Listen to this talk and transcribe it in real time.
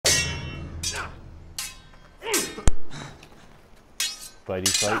Fighty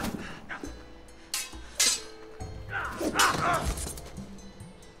fight.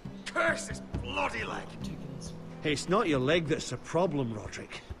 Curse this bloody leg! It's not your leg that's the problem,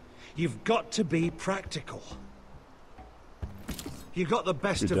 Roderick. You've got to be practical. You got the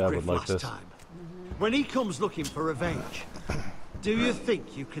best Your of dad Griff would like last this. time. When he comes looking for revenge, do you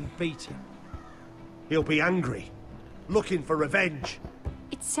think you can beat him? He'll be angry, looking for revenge.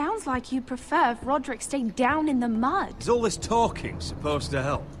 It sounds like you'd prefer if Roderick stayed down in the mud. Is all this talking supposed to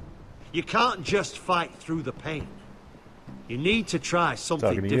help? You can't just fight through the pain. You need to try something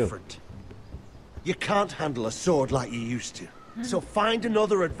Talking to you. different. You can't handle a sword like you used to. So find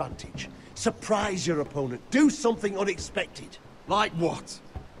another advantage. Surprise your opponent. Do something unexpected. Like what?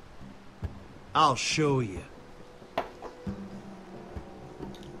 I'll show you.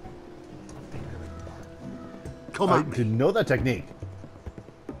 Come I at me. didn't know that technique.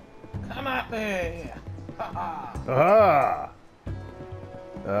 Come at me! Aha!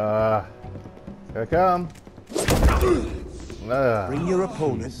 Here I come. Bring your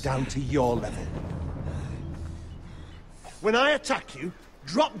opponent down to your level. When I attack you,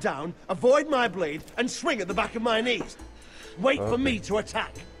 drop down, avoid my blade, and swing at the back of my knees. Wait for me to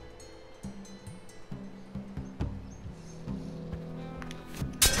attack.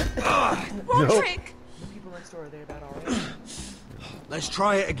 Roderick! The people next door, are they about alright? Let's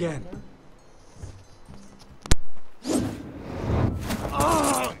try it again.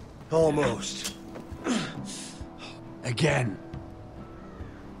 Almost. Again.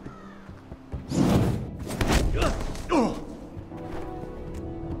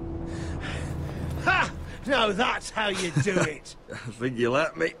 Ha! Now that's how you do it. I think you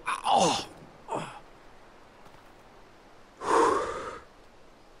let me. Oh!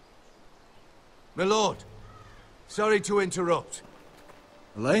 My lord, sorry to interrupt.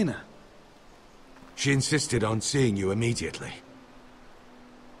 Elena? She insisted on seeing you immediately.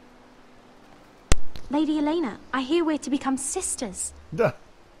 Lady Elena, I hear we're to become sisters. Duh.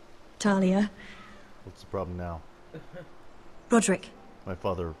 Talia. What's the problem now? Roderick. My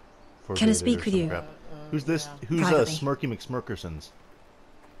father. Can I speak or with some you? crap. Who's this? Who's Privately. Smirky McSmirkersons?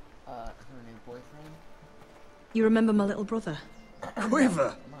 Her new boyfriend? You remember my little brother?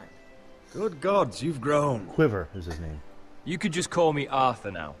 Quiver! Good gods, you've grown. Quiver is his name. You could just call me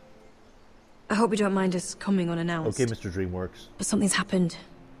Arthur now. I hope you don't mind us coming unannounced. Okay, Mr. DreamWorks. But something's happened.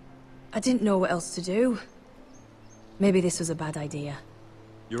 I didn't know what else to do. Maybe this was a bad idea.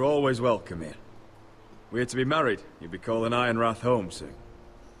 You're always welcome here. We're to be married. You'll be calling Ironrath home soon.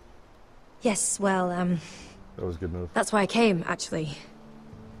 Yes, well, That was a good move. that's why I came, actually.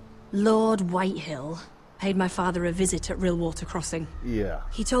 Lord Whitehill paid my father a visit at Rillwater Crossing. Yeah.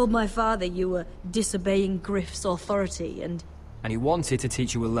 He told my father you were disobeying Griff's authority, and And he wanted to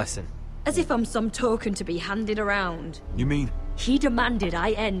teach you a lesson. as if I'm some token to be handed around. You mean... He demanded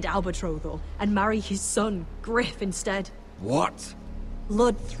I end our betrothal and marry his son, Griff, instead. what?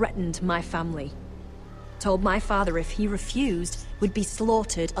 Lud threatened my family. Told my father if he refused, would be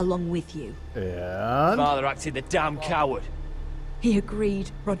slaughtered along with you. And Father acted the damn coward. He agreed,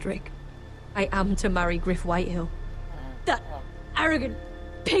 Roderick. I am to marry Griff Whitehill. That arrogant,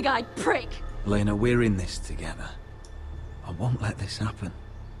 pig-eyed prick! Elena, we're in this together. I won't let this happen.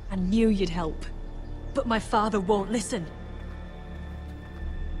 I knew you'd help. But my father won't listen.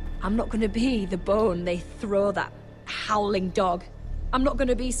 I'm not gonna be the bone they throw that howling dog. I'm not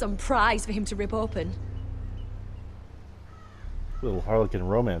gonna be some prize for him to rip open. little Harlequin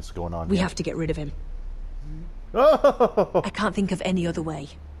romance going on We here. have to get rid of him. Oh! I can't think of any other way.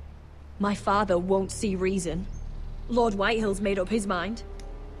 My father won't see reason. Lord Whitehill's made up his mind.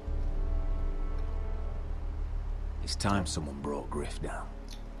 It's time someone brought Griff down.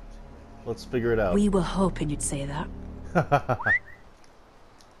 Let's figure it out. We were hoping you'd say that.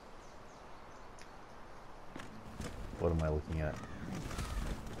 What am I looking at?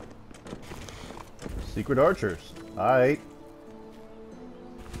 Secret archers. Alright.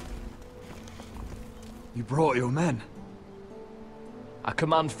 You brought your men. I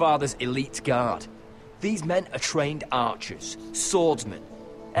command Father's elite guard. These men are trained archers, swordsmen,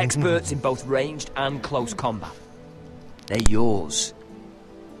 experts in both ranged and close combat. They're yours,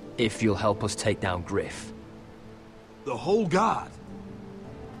 if you'll help us take down Griff. The whole guard?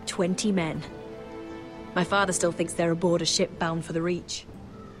 20 men. My father still thinks they're aboard a ship bound for the Reach.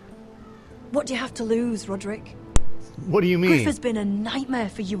 What do you have to lose, Roderick? What do you mean? Griff has been a nightmare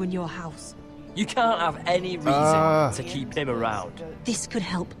for you and your house. You can't have any reason to keep him around. This could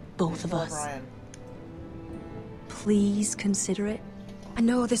help both of us. Brian. Please consider it. I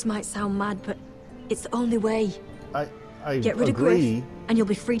know this might sound mad, but it's the only way. I Get rid of agree. Griff, and you'll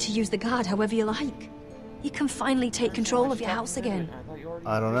be free to use the guard however you like. You can finally take control of your house again.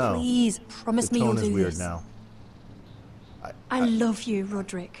 I don't know. Please, promise The me you'll tone is do weird this. now. I love you,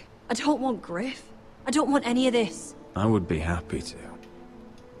 Roderick. I don't want Griff. I don't want any of this. I would be happy to.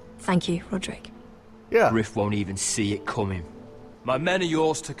 Thank you, Roderick. Yeah. Griff won't even see it coming. My men are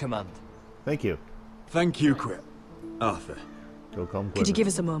yours to command. Thank you. Thank you, Quip. Arthur. Go come Could you give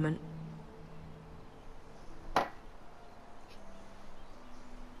us a moment?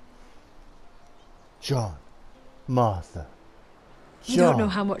 John. Martha. You don't know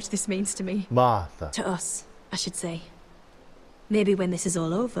how much this means to me. Martha. To us, I should say. Maybe when this is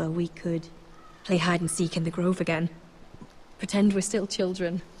all over, we could play hide and seek in the grove again. Pretend we're still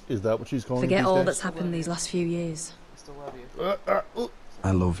children. Is that what she's calling Forget these all days? that's happened these last few years. I still love you.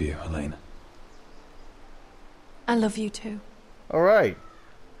 I love you, Helena. I love you too. All right.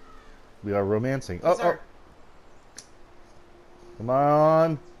 We are romancing. Yes, Oh. sir. Come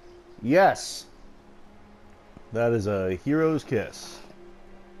on. Yes. That is a hero's kiss.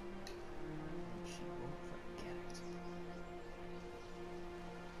 She won't forget it.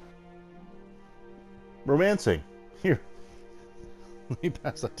 Romancing. Here. Let me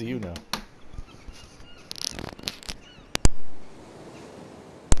pass that to you now.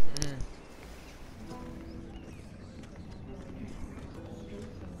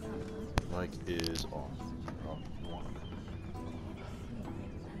 Mic is on. Oh, one.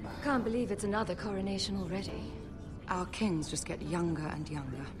 Can't believe it's another coronation already. Our kings just get younger and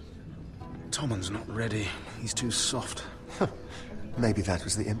younger. Tommen's not ready. He's too soft. Maybe that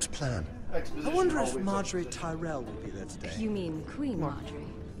was the imp's plan. I wonder if Marjorie Tyrell will be there today. You mean Queen Marjorie?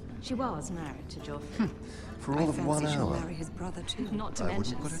 She was married to Joffrey. For all of 1 she'll hour. marry his brother too. Not to I wouldn't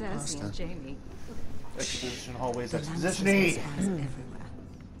mention put it past Cersei her. and Jaime. Exposition hallways. The Exposition Lannisters E. have spies everywhere.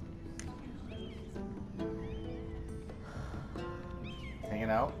 Hanging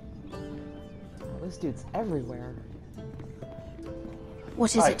out. This dude's everywhere.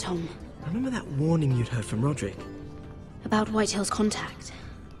 What is Hi. it, Tom? Remember that warning you'd heard from Roderick? About Whitehill's contact?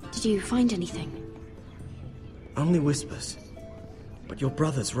 Did you find anything? Only whispers. But your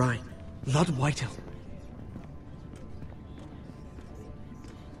brother's right. Lord Whitehill.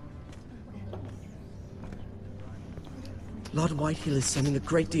 Lord Whitehill is sending a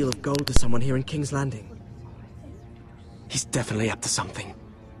great deal of gold to someone here in King's Landing. He's definitely up to something.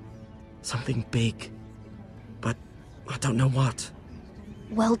 Something big. But I don't know what.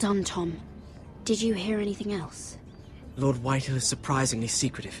 Well done, Tom. Did you hear anything else? Lord Whitehill is surprisingly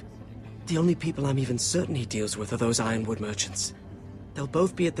secretive. The only people I'm even certain he deals with are those ironwood merchants. They'll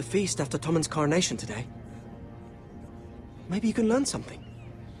both be at the feast after Tommen's coronation today. Maybe you can learn something.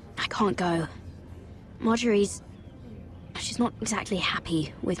 I can't go. Marjorie's... she's not exactly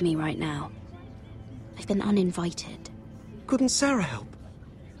happy with me right now. I've been uninvited. Couldn't Sarah help?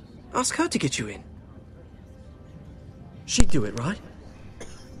 Ask her to get you in. She'd do it, right?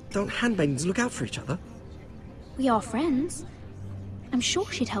 Don't handmaidens look out for each other? We are friends. I'm sure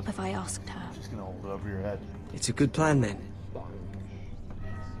she'd help if I asked her. Just gonna hold it over your head. It's a good plan, then.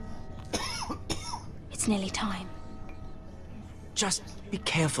 It's nearly time. Just be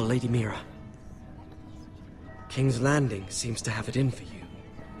careful, Lady Mira. King's Landing seems to have it in for you.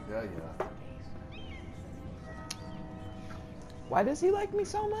 Yeah, yeah. Why does he like me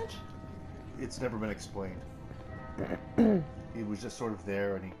so much? It's never been explained. He was just sort of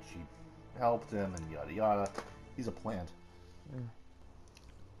there, and she helped him, and yada yada. He's a plant.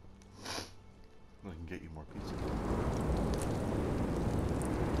 I can get you more pizza.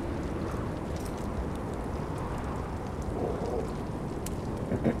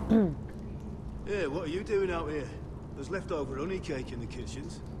 Yeah, what are you doing out here? There's leftover honey cake in the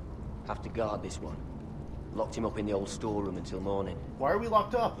kitchens. Have to guard this one. Locked him up in the old storeroom until morning. Why are we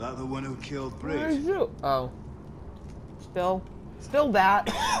locked up? That the one who killed Where is Briggs? you? Oh. Still that.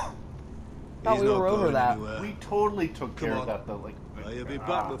 Thought He's we not were over going that. anywhere. We totally took care Come of on. that, though. Like, He'll be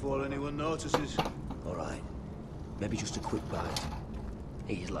back before anyone notices. All right. Maybe just a quick bite.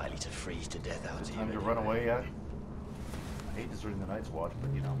 He's likely to freeze to death out here. time to run away yet? I hate deserting the Night's Watch,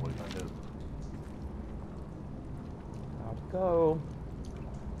 but you know, what are you gonna do? Gotta go.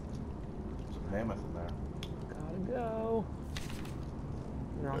 There's a mammoth in there. Gotta go.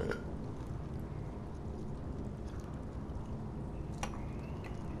 No.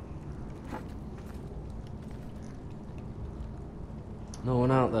 No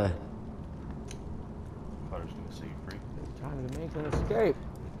one out there. Cutter's gonna set you free. Time to make an escape.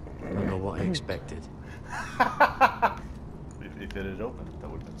 I don't know what I expected. If it had opened, that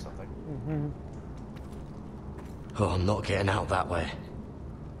would have been something. Oh, I'm not getting out that way.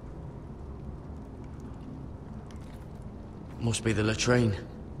 Must be the latrine.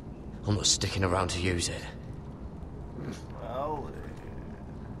 I'm not sticking around to use it. Well,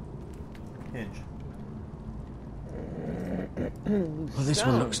 hinge. Well, this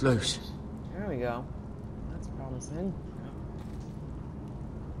one looks loose. There we go. That's promising.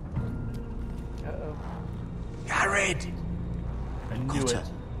 Uh-oh. Jared! I knew Cotter, it.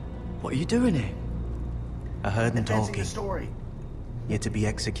 what are you doing here? I heard them Advancing talking. the story. You're to be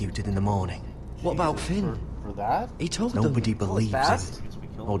executed in the morning. What about Finn? For that? He told them. Nobody believes fast.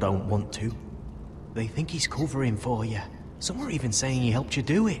 it, or don't want to. They think he's covering for you. Some are even saying he helped you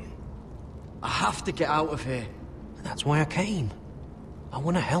do it. I have to get out of here. That's why I came. I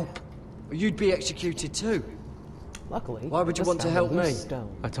want to help. You'd be executed too. Luckily, Why would you just want to found a help loose me?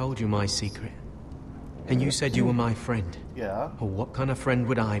 stone. I told you my secret. And you said you were my friend. Yeah. Well, what kind of friend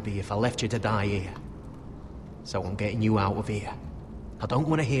would I be if I left you to die here? So I'm getting you out of here. I don't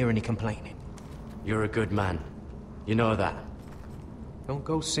want to hear any complaining. You're a good man. You know that. Don't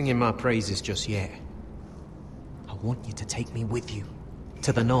go singing my praises just yet. I want you to take me with you.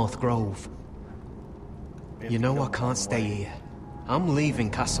 To the North Grove. You know I can't stay here. I'm leaving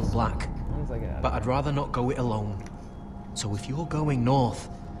Castle Black. But I'd rather not go it alone. So if you're going north,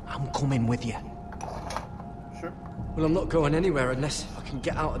 I'm coming with you. Sure. Well, I'm not going anywhere unless I can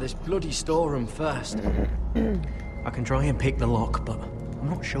get out of this bloody storeroom first. I can try and pick the lock, but I'm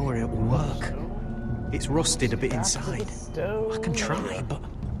not sure it will work. It's rusted a bit inside. I can try, but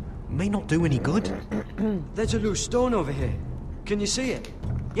it may not do any good. There's a loose stone over here. Can you see it?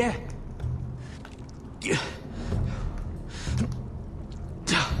 Yeah.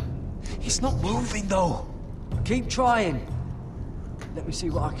 It's not moving, though. Keep trying. Let me see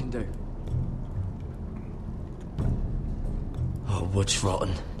what I can do. Oh, wood's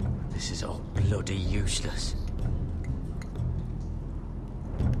rotten. This is all bloody useless.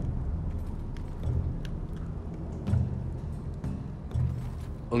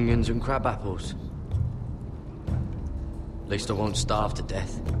 Onions and crab apples. At least I won't starve to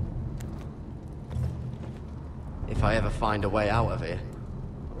death. If I ever find a way out of here.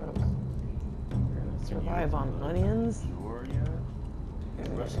 Survive on onions?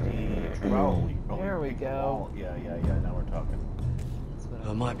 Rusty trowel. There we go. Yeah. Now we're talking.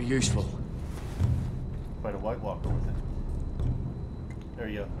 That might be useful. Fight a White Walker with it. There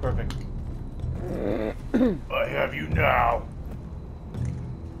you go. Perfect. I have you now.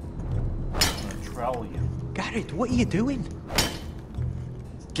 I'm gonna trowel you. Garrett, what are you doing?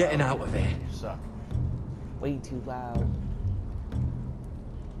 Getting out of here. You suck. Way too loud.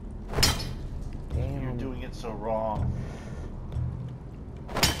 Damn. You're doing it so wrong.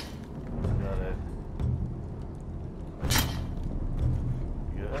 Got it.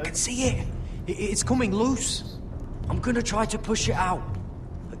 Good. I can see it. It's coming loose. I'm gonna try to push it out.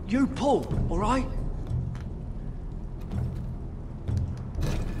 You pull, all right?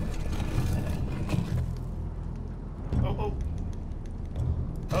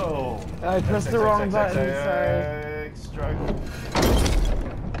 Oh. I pressed the wrong button, sorry. Struggle.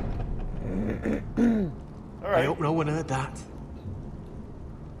 All right. I hope no one heard that.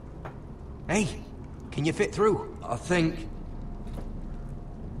 Hey, can you fit through? I think.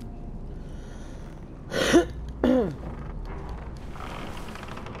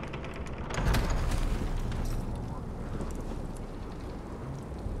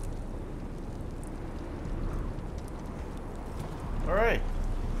 All right.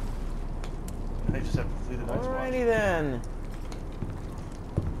 I just have to flee the night spot. Alrighty then.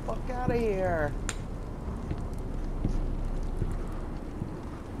 Fuck out of here.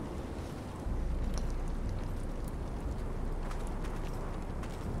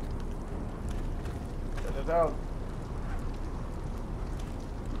 Get it out.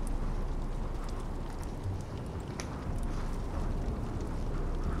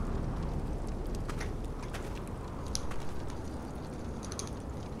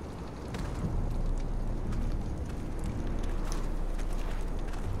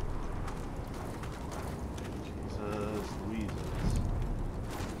 Jesus Louises.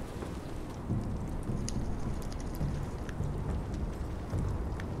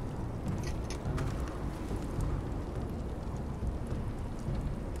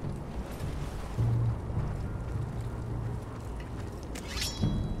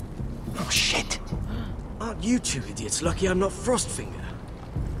 Oh, shit. Aren't you two idiots lucky I'm not Frostfinger?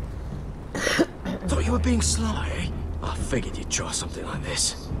 Thought you were being sly, eh? I figured you'd try something like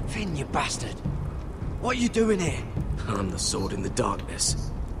this. Finn, you bastard. What are you doing here? I'm the sword in the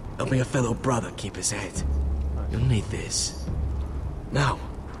darkness. Helping a fellow brother keep his head. You'll need this. Now,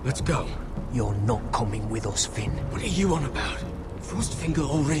 let's go. You're not coming with us, Finn. What are you on about? Frostfinger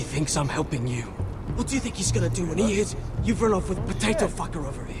already thinks I'm helping you. What do you think he's gonna do when he hears you've run off with Potato Fucker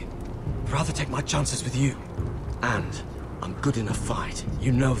over here? I'd rather take my chances with you. And I'm good in a fight.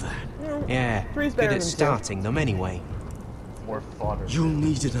 You know that. Yeah, Three's good better at than two. starting them anyway. More fodder. You'll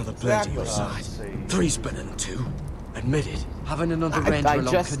need another blade to your Exactly. side. 3's better than 2. Admit it. Having another I ranger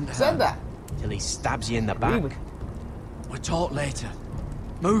along just couldn't said hurt. that. Till he stabs you in the back. We'll talk later.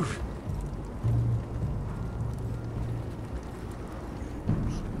 Move.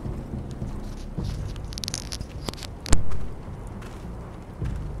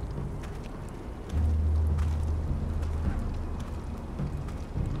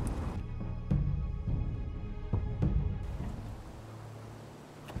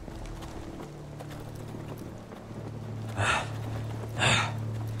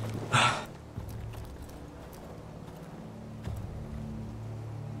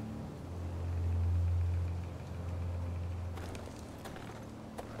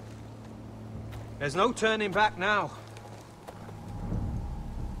 There's no turning back now.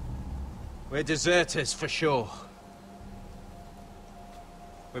 We're deserters for sure.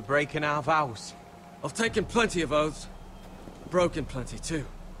 We're breaking our vows. I've taken plenty of oaths. Broken plenty, too.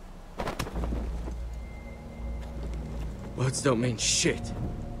 Words don't mean shit.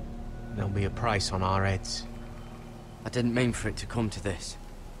 There'll be a price on our heads. I didn't mean for it to come to this.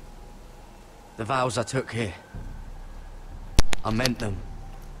 The vows I took here, I meant them.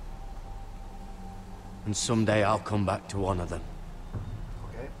 And someday I'll come back to one of them.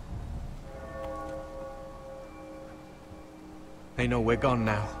 Okay. They know we're gone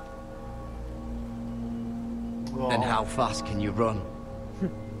now. Well, Then how fast can you run?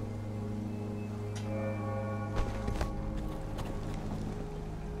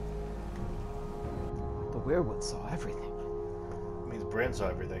 The weirwood saw everything. it means Bran saw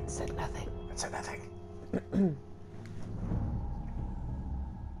everything. Said nothing. It said nothing.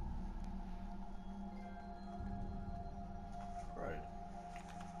 Right.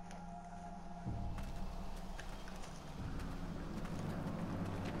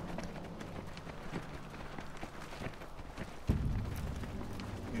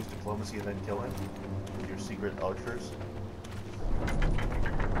 Use diplomacy and then kill him with your secret archers.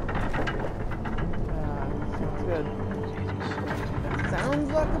 Sounds good. That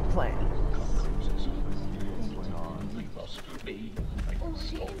sounds like a plan.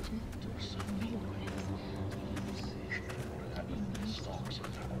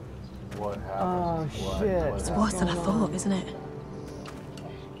 What happened? Oh, shit. It's worse than I thought, isn't it?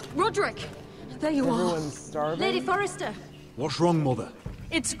 Roderick! There you are. Everyone's starving. Lady Forrester, What's wrong, Mother?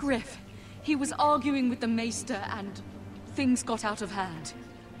 it's Griff. He was arguing with the Maester and things got out of hand.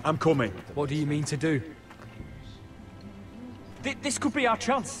 I'm coming. What do you mean to do? This could be our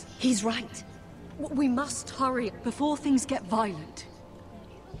chance. He's right. We must hurry before things get violent.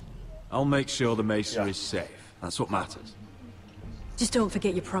 I'll make sure the Maester is safe. That's what matters. Just don't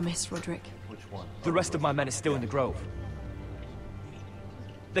forget your promise, Roderick. Which one? The rest of my men are still in the grove.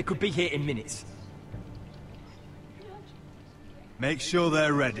 They could be here in minutes. Make sure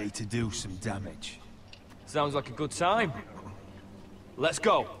they're ready to do some damage. Sounds like a good time. Let's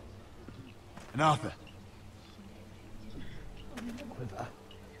go. And Arthur,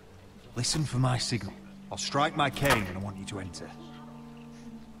 listen for my signal. I'll strike my cane when I want you to enter.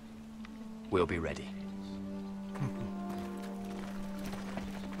 We'll be ready.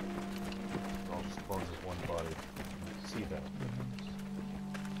 I'll just close with one body. See that.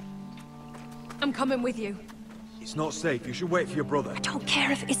 I'm coming with you. It's not safe. You should wait for your brother. I don't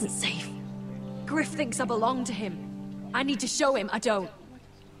care if it isn't safe. Griff thinks I belong to him. I need to show him I don't.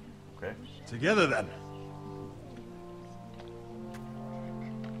 Okay. Together then.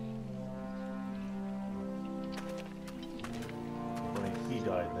 When he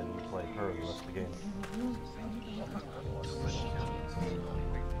died, then you play her the rest of the game.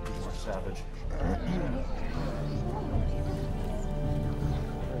 More savage.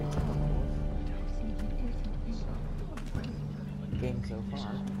 Game so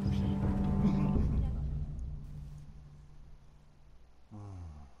far.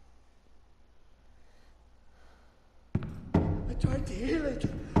 I tried to heal it,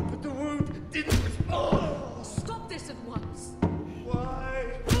 but the wound didn't respond. Stop this at once.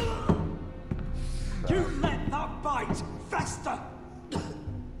 Why? You let that bite fester!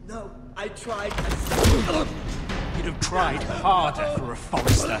 No, I tried. You'd have tried harder for a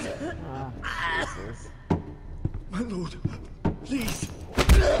Forrester. My lord, please.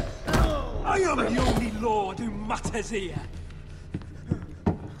 I am the only lord who matters here.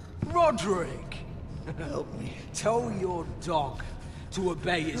 Roderick! Help me. Tell your dog to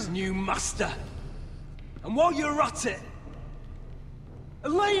obey his new master. And while you're at it,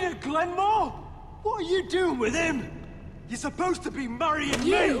 Elena Glenmore? What are you doing with him? You're supposed to be marrying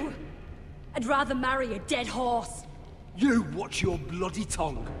me! I'd rather marry a dead horse. You watch your bloody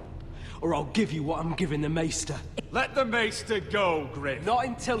tongue, or I'll give you what I'm giving the Maester. Let the Maester go, Griff. Not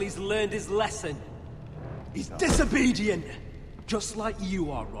until he's learned his lesson. He's disobedient, just like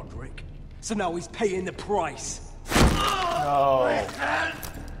you are, Roderick. So now he's paying the price. No.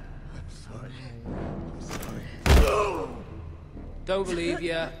 Don't believe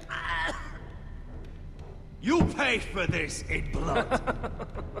you. You'll pay for this in blood.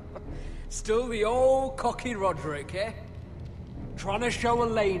 Still the old cocky Roderick, eh? Trying to show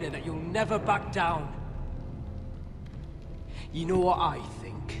Elena that you'll never back down. You know what I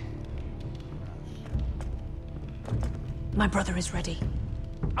think? My brother is ready.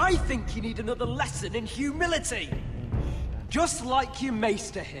 I think you need another lesson in humility. Just like your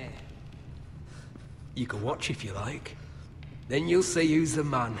Maester here. You can watch if you like. Then you'll see who's the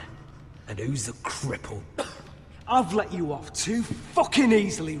man, and who's the cripple. I've let you off too fucking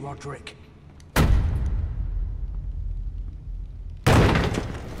easily, Roderick.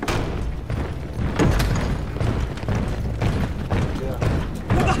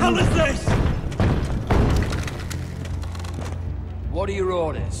 What the hell is this? What are your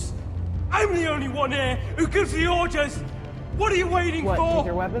orders? I'm the only one here who gives the orders! What are you waiting for? Take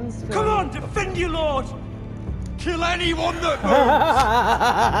your weapons? Come on, defend your lord! Kill anyone that moves!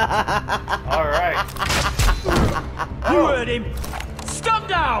 Alright. You heard him! Stand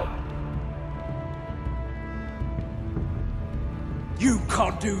down! You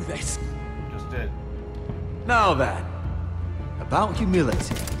can't do this! Just did. Now then, about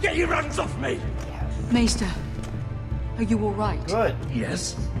humility. Get your hands off me! Maester, are you all right? Good.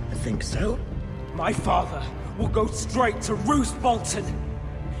 Yes, I think so. My father will go straight to Roose Bolton.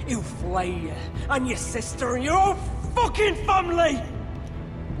 He'll flay you, and your sister, and your whole fucking family!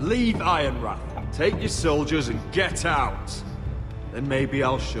 Leave Ironrath. Take your soldiers and get out. Then maybe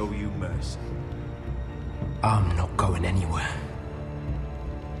I'll show you mercy. I'm not going anywhere.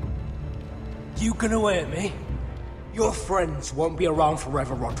 You gonna hurt me? Your friends won't be around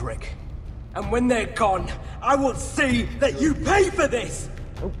forever, Roderick. And when they're gone, I will see that you pay for this!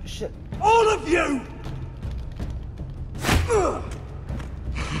 Oh, shit. All of you!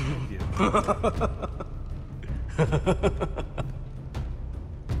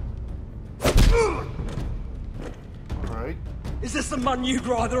 Alright. Is this the man you'd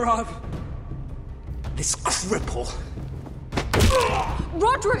rather have? This cripple.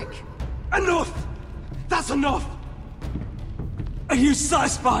 Roderick! Enough! That's enough! Are you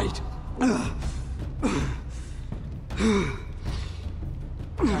satisfied?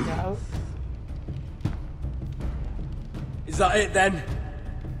 Is that it then?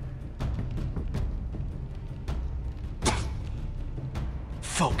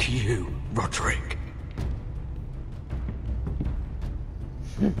 Fuck you, Roderick.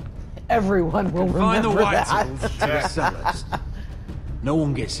 Everyone will Find the remember white that. to the cellars. No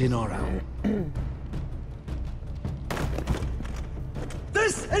one gets in or out.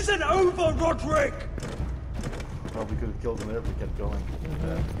 This isn't over, Roderick! Probably could have killed him there if we kept going.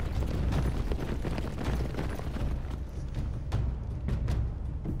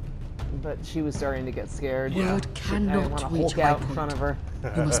 But she was starting to get scared. Word I didn't cannot want to reach Hulk out in High front of her.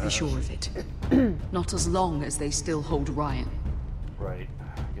 You must be sure of it. Not as long as they still hold Ryan. Right.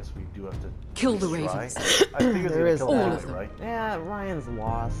 I guess we do have to Kill the try. ravens. I think There is all that. of them, right? Yeah, Ryan's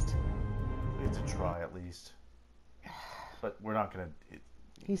lost. We have to try at least. But we're not gonna.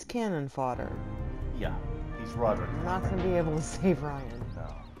 He's cannon fodder. Yeah, he's Roderick. We're not going to be able to save Ryan. No.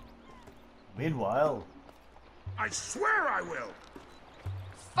 Meanwhile, I swear I will.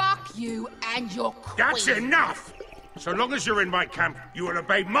 Fuck you and your queen. That's enough! So long as you're in my camp, you will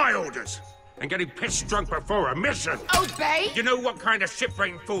obey my orders. And getting pissed drunk before a mission. Obey? You know what kind of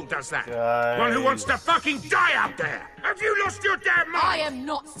ship-brain fool does that? One who wants to fucking die out there! Have you lost your damn mind? I am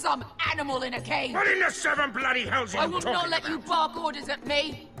not some animal in a cage. What in the seven bloody hells are I you will talking not let about? you bark orders at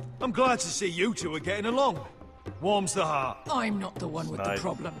me. I'm glad to see you two are getting along. Warms the heart. I'm not the one with the Snipe.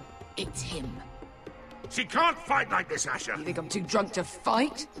 problem. It's him. She can't fight like this, Asher. You think I'm too drunk to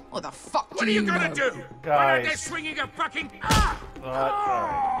fight? What the fuck What do are you know? gonna do? Run out there swinging a fucking...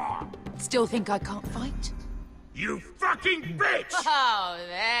 Still think I can't fight? You fucking bitch! Oh,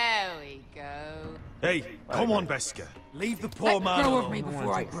 there we go. Hey, come on, Beska. Leave the poor Let man go alone. of me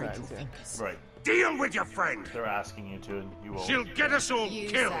before I break your fingers. right. Deal with your friend. They're asking you to, and you won't. She'll get us all You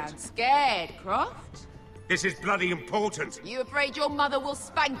killed. sound scared, Croft. This is bloody important. You afraid your mother will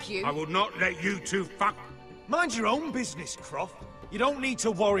spank you? I will not let you two fuck. Mind your own business, Croft. You don't need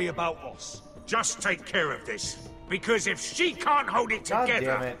to worry about us. Just take care of this. Because if she can't hold it God together,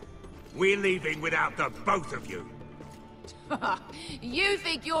 damn it. we're leaving without the both of you. You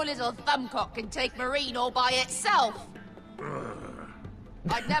think your little thumbcock can take Marine all by itself?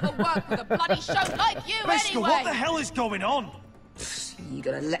 I'd never work with a bloody show like you Beskha, anyway! what the hell is going on? You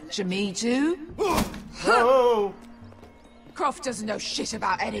gonna lecture me too? Oh! Croft doesn't know shit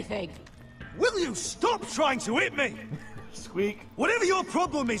about anything. Will you stop trying to hit me? Squeak. Whatever your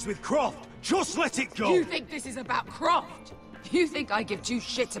problem is with Croft, just let it go. You think this is about Croft? You think I give two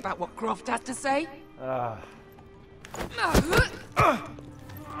shits about what Croft has to say?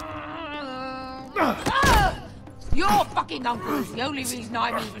 Your fucking uncle is the only reason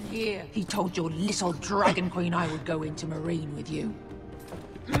I'm even here. He told your little dragon queen I would go into Marine with you.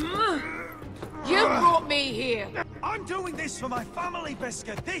 You brought me here. I'm doing this for my family,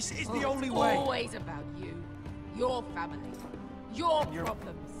 Beskha. This is the only It's way. always about you. Your family. Your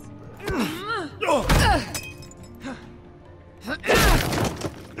problems.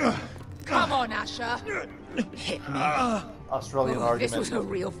 Come on, Asher. Hit me. Australian If argument. this was a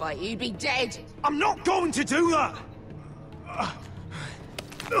real fight, you'd be dead. I'm not going to do that.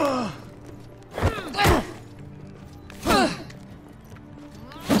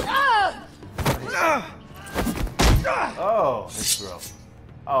 Oh, it's gross.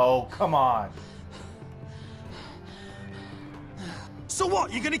 Oh, come on. So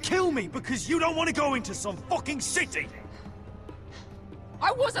what? You're gonna kill me because you don't want to go into some fucking city?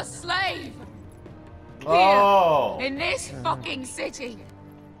 I was a slave. Here, Oh. in this fucking city.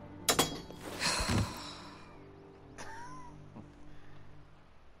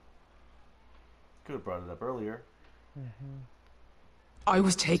 Could have brought it up earlier. I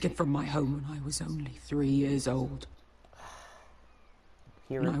was taken from my home when I was only 3 years old.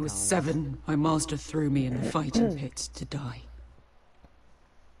 Here When it I was comes. 7, my master threw me in the fighting pits to die.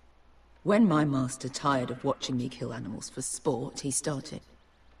 When my master tired of watching me kill animals for sport, he started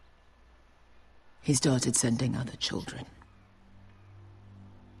sending other children.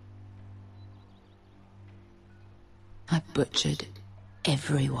 I butchered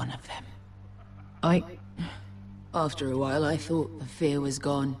every one of them. After a while, I thought the fear was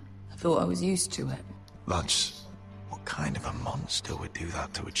gone. I thought I was used to it. Lads, what kind of a monster would do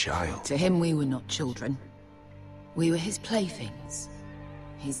that to a child? To him, we were not children. We were his playthings.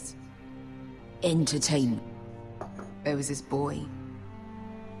 His entertainment. There was this boy.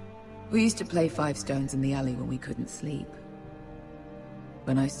 We used to play 5 stones in the alley when we couldn't sleep.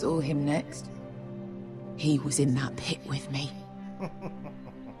 When I saw him next, he was in that pit with me.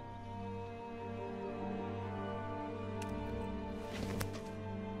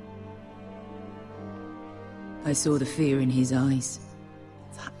 I saw the fear in his eyes.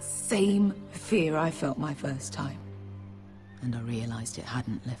 That same fear I felt my first time. And I realized it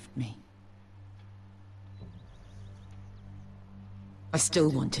hadn't left me. I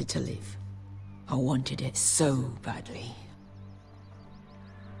still wanted to live. I wanted it so badly.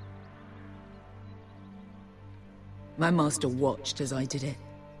 My master watched as I did it,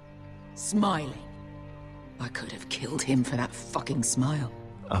 smiling. I could have killed him for that fucking smile.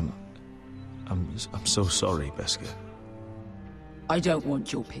 I'm so sorry, Beskha. I don't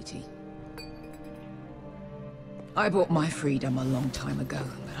want your pity. I bought my freedom a long time ago,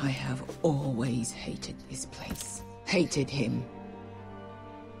 but I have always hated this place. Hated him.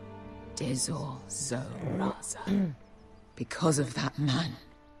 Dezor Zoraza. Because of that man.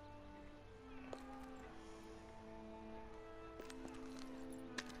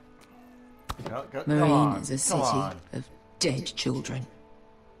 Marine is a city of dead children.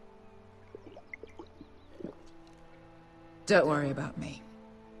 Don't worry about me.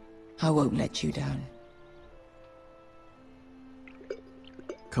 I won't let you down.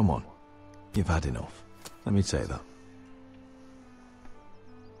 Come on. You've had enough. Let me say that.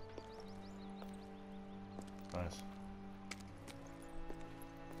 Nice.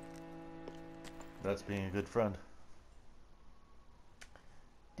 That's being a good friend.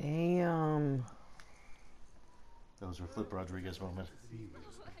 Damn. That was your Flip Rodriguez moment.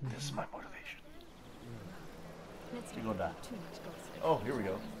 This is my motivation. You gonna die. Oh, here we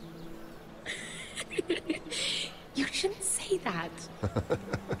go. You shouldn't say that.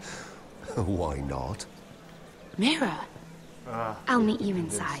 Why not? Mira, I'll meet you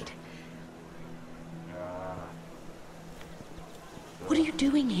inside. What are you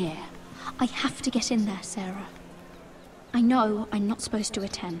doing here? I have to get in there, Sarah. I know I'm not supposed to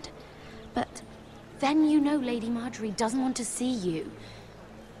attend, but then you know Lady Marjorie doesn't want to see you.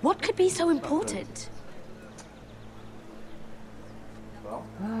 What could be so important?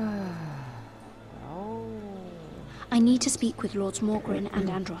 I need to speak with Lords Morgren and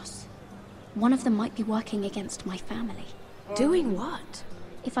Andros. One of them might be working against my family. Doing what?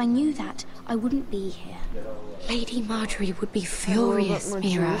 If I knew that, I wouldn't be here. Lady Marjorie would be furious,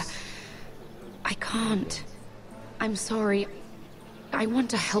 Mira. I can't. I'm sorry. I want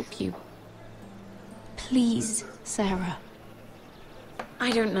to help you. Please, Sarah.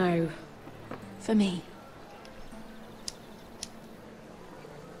 I don't know. For me.